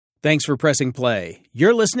Thanks for pressing play.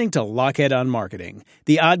 You're listening to Lockhead on Marketing,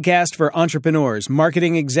 the oddcast for entrepreneurs,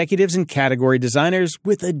 marketing executives, and category designers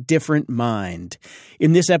with a different mind.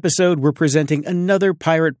 In this episode, we're presenting another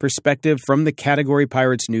pirate perspective from the Category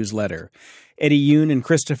Pirates newsletter. Eddie Yoon and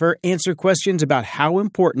Christopher answer questions about how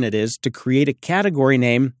important it is to create a category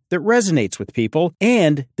name that resonates with people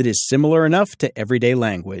and that is similar enough to everyday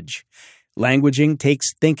language. Languaging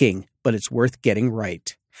takes thinking, but it's worth getting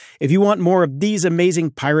right. If you want more of these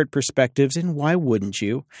amazing pirate perspectives, and why wouldn't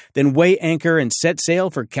you, then weigh anchor and set sail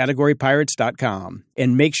for CategoryPirates.com.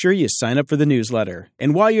 And make sure you sign up for the newsletter.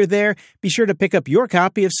 And while you're there, be sure to pick up your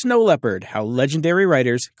copy of Snow Leopard, How Legendary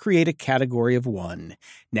Writers Create a Category of One.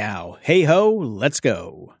 Now, hey-ho, let's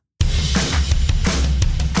go.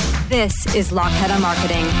 This is Lockhead on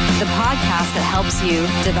Marketing, the podcast that helps you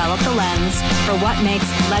develop the lens for what makes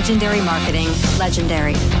legendary marketing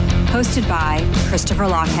legendary. Hosted by Christopher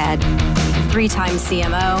Lockhead, 3-time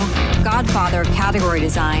CMO, godfather of category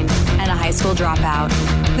design, and a high school dropout,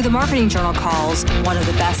 who the Marketing Journal calls one of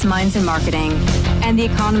the best minds in marketing, and The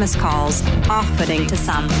Economist calls off-putting to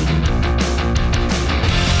some.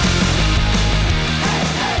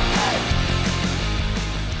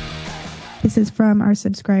 This is from our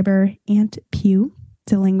subscriber, Aunt Pew.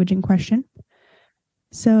 It's a languaging question.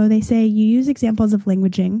 So they say you use examples of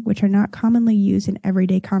languaging which are not commonly used in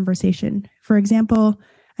everyday conversation. For example,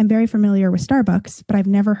 I'm very familiar with Starbucks, but I've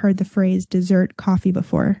never heard the phrase dessert coffee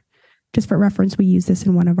before. Just for reference, we use this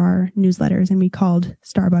in one of our newsletters and we called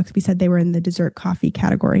Starbucks. We said they were in the dessert coffee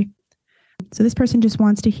category. So this person just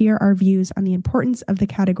wants to hear our views on the importance of the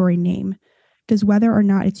category name. Does whether or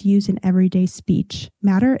not it's used in everyday speech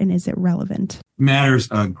matter, and is it relevant? Matters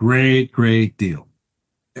a great deal.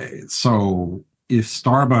 So if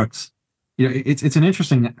Starbucks, it's an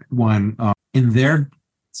interesting one. In their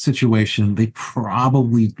situation, they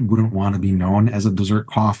probably wouldn't want to be known as a dessert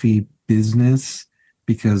coffee business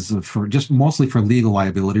because mostly for legal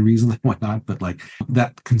liability reasons and whatnot. But like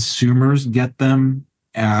that consumers get them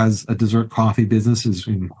as a dessert coffee business is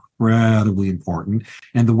incredibly important.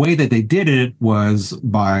 And the way that they did it was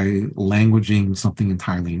by languaging something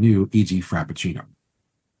entirely new, e.g. Frappuccino.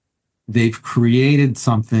 They've created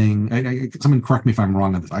something, someone correct me if I'm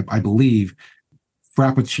wrong on this, I believe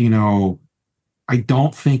Frappuccino, I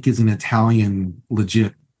don't think is an Italian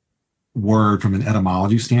legit word from an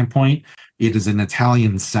etymology standpoint. It is an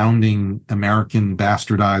Italian sounding American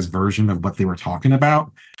bastardized version of what they were talking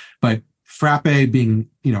about. But frappe being,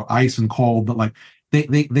 ice and cold, but like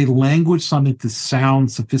they language something to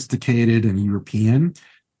sound sophisticated and European,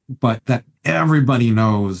 but that everybody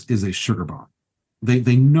knows is a sugar bomb.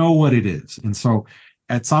 They know what it is. And so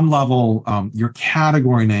at some level, your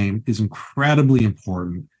category name is incredibly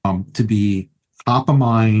important to be top of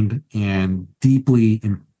mind and deeply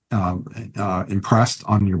impressed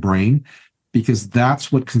on your brain, because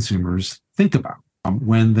that's what consumers think about.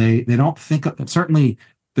 When they don't think of, certainly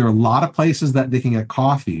there are a lot of places that they can get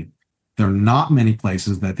coffee. There are not many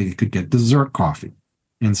places that they could get dessert coffee.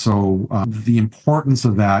 And so the importance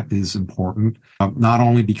of that is important, not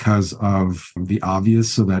only because of the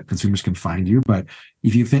obvious so that consumers can find you, but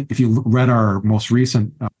if you read our most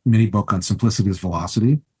recent mini book on Simplicity is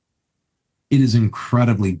Velocity, it is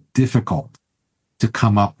incredibly difficult to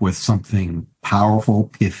come up with something powerful,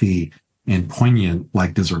 pithy, and poignant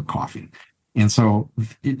like dessert coffee. And so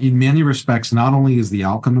in many respects, not only is the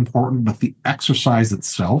outcome important, but the exercise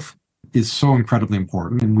itself is so incredibly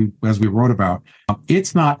important. And as we wrote about,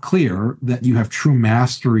 it's not clear that you have true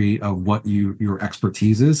mastery of what your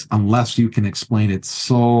expertise is unless you can explain it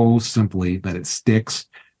so simply that it sticks,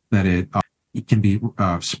 that it can be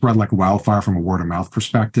spread like wildfire from a word of mouth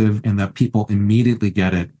perspective, and that people immediately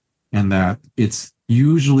get it, and that it's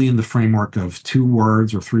usually in the framework of 2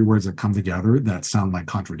 words or 3 words that come together that sound like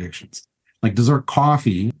contradictions. Like dessert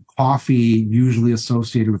coffee usually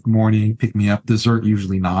associated with morning, pick me up, dessert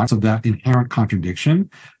usually not. So that inherent contradiction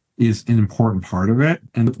is an important part of it.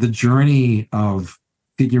 And the journey of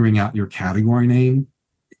figuring out your category name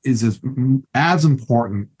is as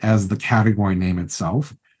important as the category name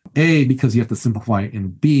itself. A, because you have to simplify it,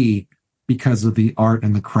 and B, because of the art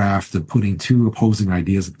and the craft of putting 2 opposing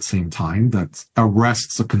ideas at the same time that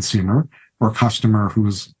arrests a consumer or customer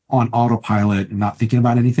who's on autopilot and not thinking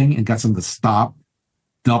about anything, and gets them to stop,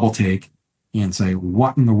 double take, and say,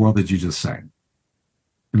 what in the world did you just say?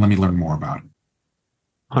 And let me learn more about it.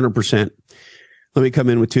 100%. Let me come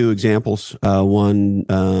in with 2 examples, one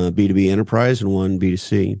B2B enterprise and one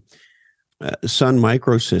B2C. Sun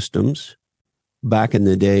Microsystems, back in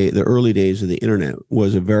the early days of the internet,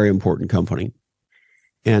 was a very important company.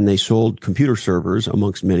 and they sold computer servers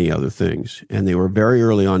amongst many other things. And they were very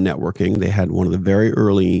early on networking. They had one of the very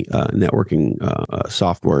early networking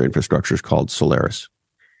software infrastructures called Solaris.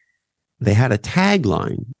 They had a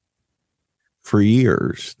tagline for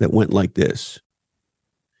years that went like this: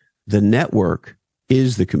 the network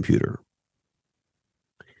is the computer.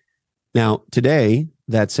 Now, today,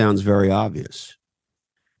 that sounds very obvious.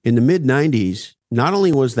 In the mid-90s, not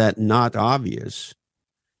only was that not obvious,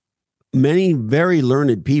 many very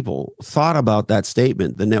learned people thought about that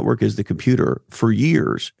statement, the network is the computer, for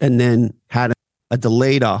years, and then had a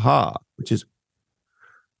delayed aha, which is,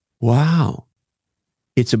 wow,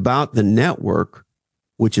 it's about the network,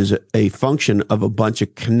 which is a function of a bunch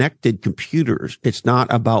of connected computers. It's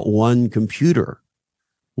not about one computer.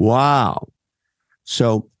 Wow.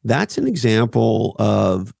 So that's an example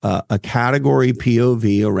of a category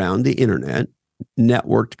POV around the internet,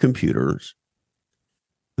 networked computers,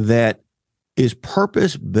 that is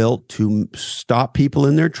purpose built to stop people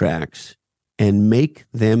in their tracks and make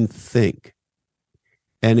them think.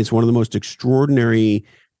 And it's one of the most extraordinary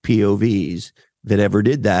POVs that ever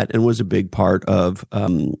did that and was a big part of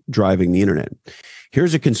driving the internet.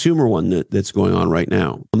 Here's a consumer one that's going on right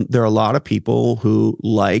now. There are a lot of people who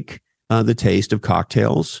like the taste of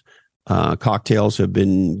cocktails. Cocktails have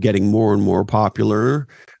been getting more and more popular.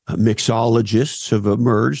 Mixologists have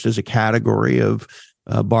emerged as a category of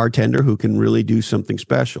bartender who can really do something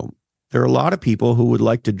special. There are a lot of people who would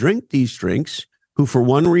like to drink these drinks who, for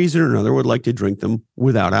one reason or another, would like to drink them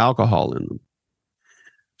without alcohol in them.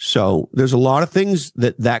 So there's a lot of things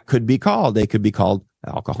that could be called. They could be called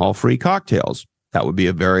alcohol-free cocktails. That would be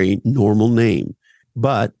a very normal name.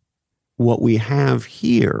 But what we have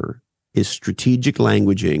here is strategic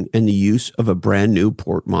languaging and the use of a brand new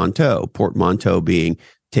portmanteau. Portmanteau being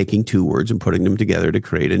taking two words and putting them together to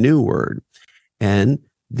create a new word. And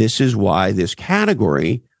this is why this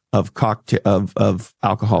category of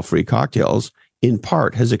alcohol-free cocktails in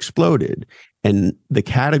part has exploded. And the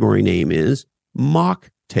category name is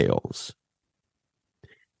mocktails.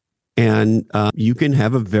 And you can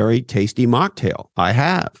have a very tasty mocktail. I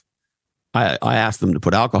have. I asked them to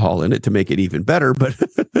put alcohol in it to make it even better, but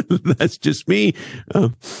that's just me.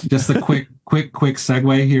 Just a quick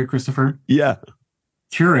segue here, Christopher. Yeah.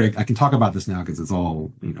 Keurig, I can talk about this now because it's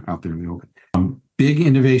all out there in the open. Big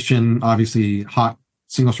innovation, obviously, hot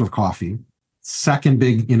single serve coffee. Second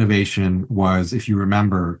big innovation was, if you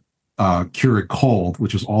remember, Keurig Cold,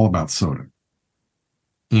 which was all about soda.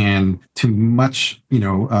 And to much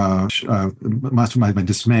of my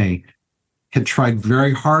dismay, had tried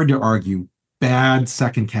very hard to argue bad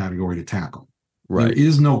second category to tackle. Right. There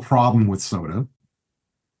is no problem with soda.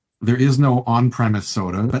 There is no on-premise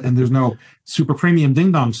soda, and there's no super premium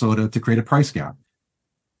ding-dong soda to create a price gap.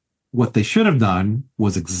 What they should have done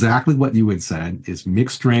was exactly what you had said, is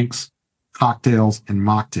mixed drinks, cocktails, and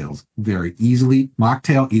mocktails. Very easily.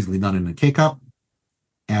 Mocktail, easily done in a K-cup.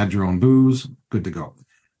 Add your own booze. Good to go.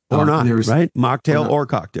 Or not, right? Mocktail or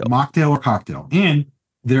cocktail. Mocktail or cocktail. And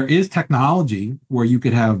there is technology where you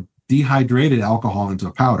could have dehydrated alcohol into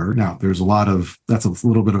a powder. Now, that's a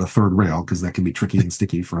little bit of a third rail because that can be tricky and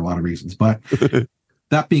sticky for a lot of reasons. But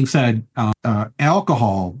that being said,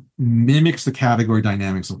 alcohol mimics the category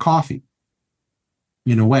dynamics of coffee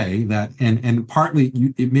in a way that, and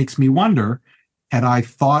partly it makes me wonder, had I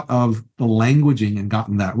thought of the languaging and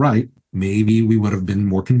gotten that right, maybe we would have been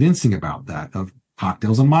more convincing about that, of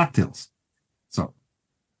cocktails and mocktails. So,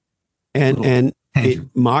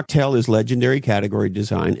 mocktail is legendary category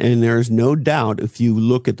design, and there's no doubt if you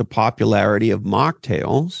look at the popularity of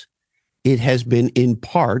mocktails, it has been in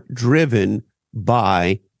part driven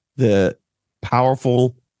by the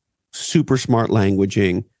powerful, super smart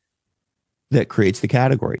languaging that creates the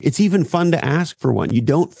category. It's even fun to ask for one. You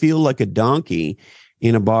don't feel like a donkey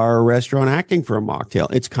in a bar or restaurant acting for a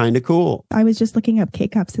mocktail. It's kind of cool. I was just looking up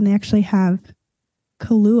K-Cups, and they actually have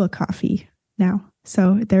Kahlua coffee now.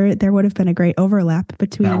 So there would have been a great overlap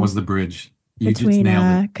between. That was the bridge. You just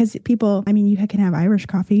nailed it. Because people, you can have Irish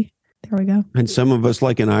coffee. There we go. And some of us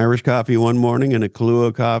like an Irish coffee one morning and a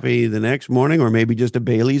Kahlua coffee the next morning, or maybe just a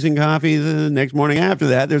Bailey's and coffee the next morning after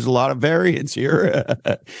that. There's a lot of variance here.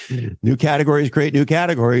 New categories create new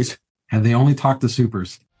categories. And they only talk to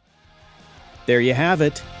supers. There you have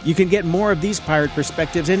it. You can get more of these pirate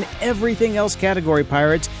perspectives and everything else Category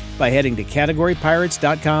Pirates by heading to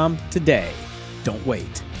categorypirates.com today. Don't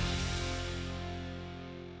wait.